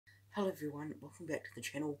Hello everyone, welcome back to the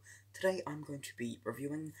channel. Today I'm going to be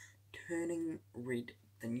reviewing Turning Red,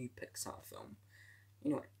 the new Pixar film.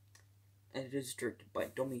 Anyway, it is directed by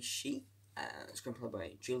Domee Shi, screenplay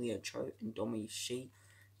by Julia Cho and Domee Shi,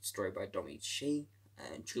 story by Domee Shi,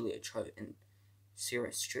 Julia Cho and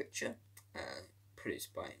Sarah Stretcher,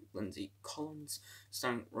 produced by Lindsay Collins,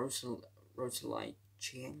 starring Rosalie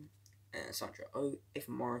Chiang, Sandra Oh, Eva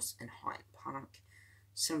Morris, and Hyde Park.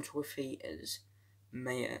 Cinematography is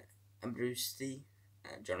Maya Abruzzi,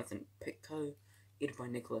 Jonathan Pitko, edited by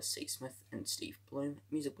Nicholas C. Smith and Steve Bloom,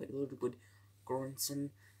 music by Ludwig Göransson,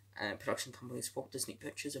 production companies Walt Disney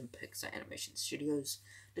Pictures and Pixar Animation Studios,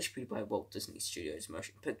 distributed by Walt Disney Studios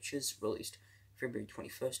Motion Pictures, released February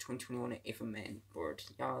 21st, 2021 at Everman Board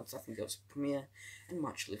Yards, I think that was a premiere, and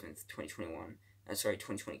March 11th,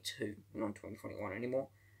 2022, not 2021 anymore,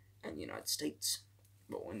 in the United States,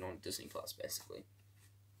 well, on Disney Plus, basically.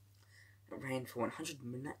 It ran for 100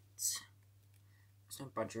 minutes. There's no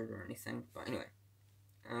budget or anything, but anyway.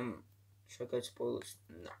 Should I go spoilers?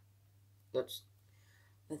 No.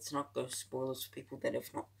 Let's not go spoilers for people that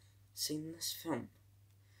have not seen this film.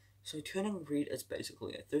 So Turning Red is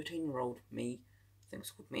basically a 13-year-old me. I think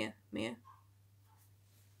it's called Mia.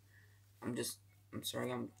 I'm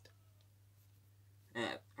sorry, I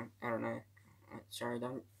don't know. Sorry,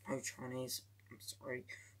 don't know Chinese. I'm sorry.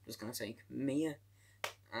 I'm just gonna say Mia.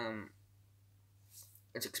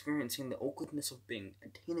 It's experiencing the awkwardness of being a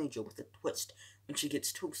teenager with a twist. When she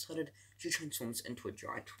gets too excited, she transforms into a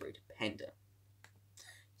giant red panda.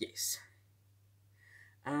 Yes.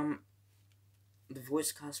 The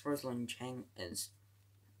voice cast: Rosalind Chang is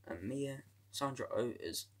Mia, Sandra Oh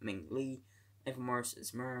is Ming Li, Eva Morris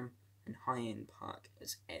is Miriam, and Hyde Park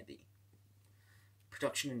is Abby.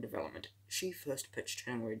 Production and development: she first pitched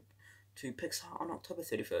Turning Red to Pixar on October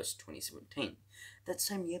 31st, 2017. That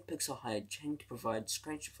same year, Pixar hired Chang to provide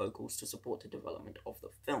scratch vocals to support the development of the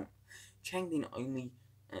film. Chang, then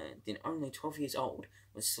only 12 years old,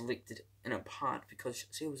 was selected in a part because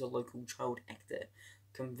she was a local child actor,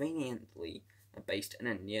 conveniently based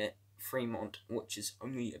in near Fremont, which is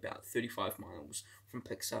only about 35 miles from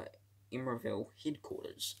Pixar Emeryville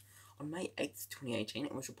headquarters. On May 8th, 2018,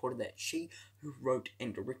 it was reported that she, who wrote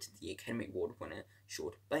and directed the Academy Award winner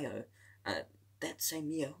Short Bayo, that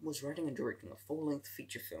same year was writing and directing a full-length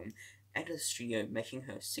feature film at the studio, making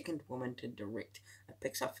her second woman to direct a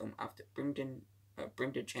Pixar film after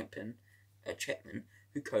Brenda Chapman,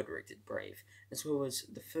 who co-directed Brave, as well as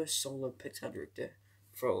the first solo Pixar director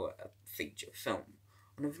for a feature film.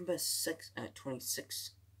 On November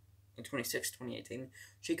 26, 2018,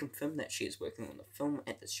 she confirmed that she is working on the film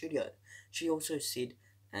at the studio. She also said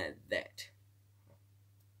that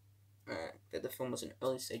the film was in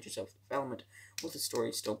early stages of development, with the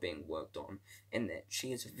story still being worked on, and that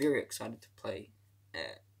she is very excited to play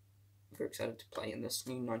in this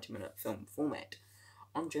new 90-minute film format.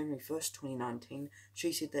 On January 1st, 2019,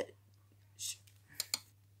 she said that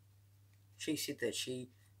she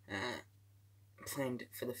planned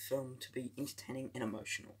for the film to be entertaining and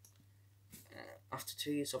emotional. After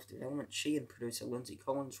 2 years of development, she and producer Lindsay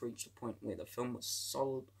Collins reached a point where the film was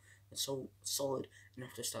solid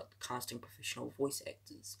enough to start casting professional voice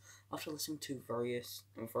actors. After listening to a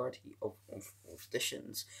variety of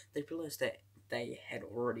auditions, they realized that they had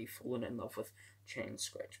already fallen in love with Chang's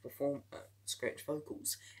scratch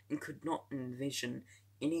vocals and could not envision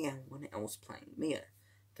anyone else playing Mia.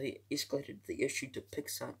 They escalated the issue to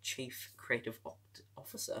Pixar Chief Creative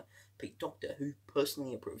Officer Pete Docter, who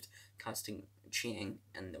personally approved casting Chiang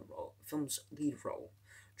in the film's lead role.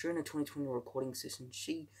 During a 2020 recording session,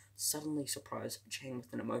 she suddenly surprised Chang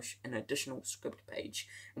with an additional script page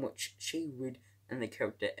in which she read in the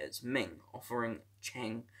character as Ming, offering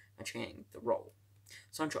Chang the role.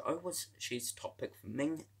 Sandra Oh was she's top pick for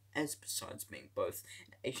Ming, as besides being both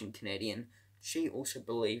an Asian Canadian, she also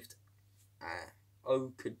believed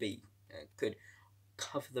Oh could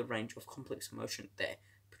cover the range of complex emotion that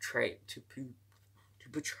portray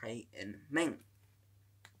in Ming.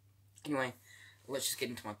 Anyway, let's just get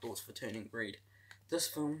into my thoughts for Turning Red. This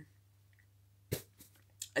film,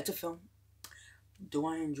 it's a film. Do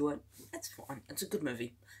I enjoy it? It's fine. It's a good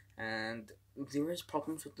movie, and there is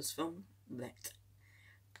problems with this film that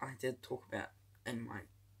I did talk about in my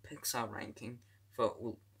Pixar ranking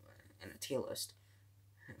in a tier list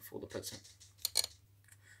for the Pixar. But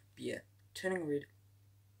yeah, Turning Red.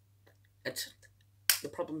 The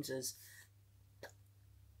problems is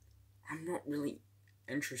I'm not really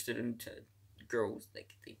interested into girls that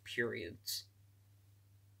get their periods.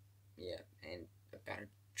 Yeah, and about a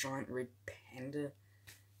giant red panda.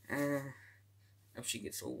 If she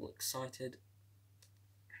gets all excited.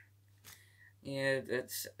 Yeah,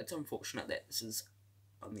 it's unfortunate that this is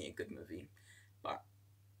only a good movie, but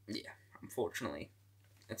yeah, unfortunately,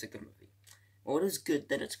 it's a good movie. Well, it is good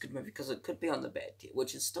that it's a good movie because it could be on the bad tier,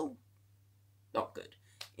 which is still not good.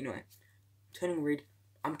 Anyway, Turning Red,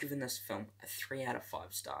 I'm giving this film a 3 out of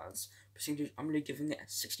 5 stars. Percentage, I'm going to be giving it a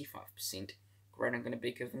 65%. Grade, I'm going to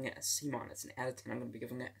be giving it a C minus. And out of 10, I'm going to be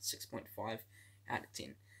giving it a 6.5 out of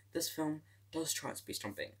 10. This film does try its best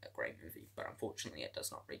on being a great movie, but unfortunately it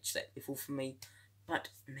does not reach that level for me. But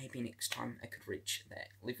maybe next time it could reach that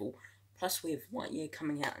level. Plus, we have Lightyear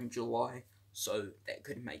coming out in July, so that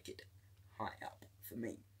could make it high up for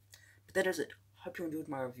me. But that is it. Hope you enjoyed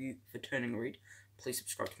my review for Turning Red. Please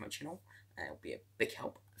subscribe to my channel. It'll be a big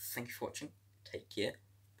help. Thank you for watching. Take care.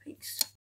 Peace.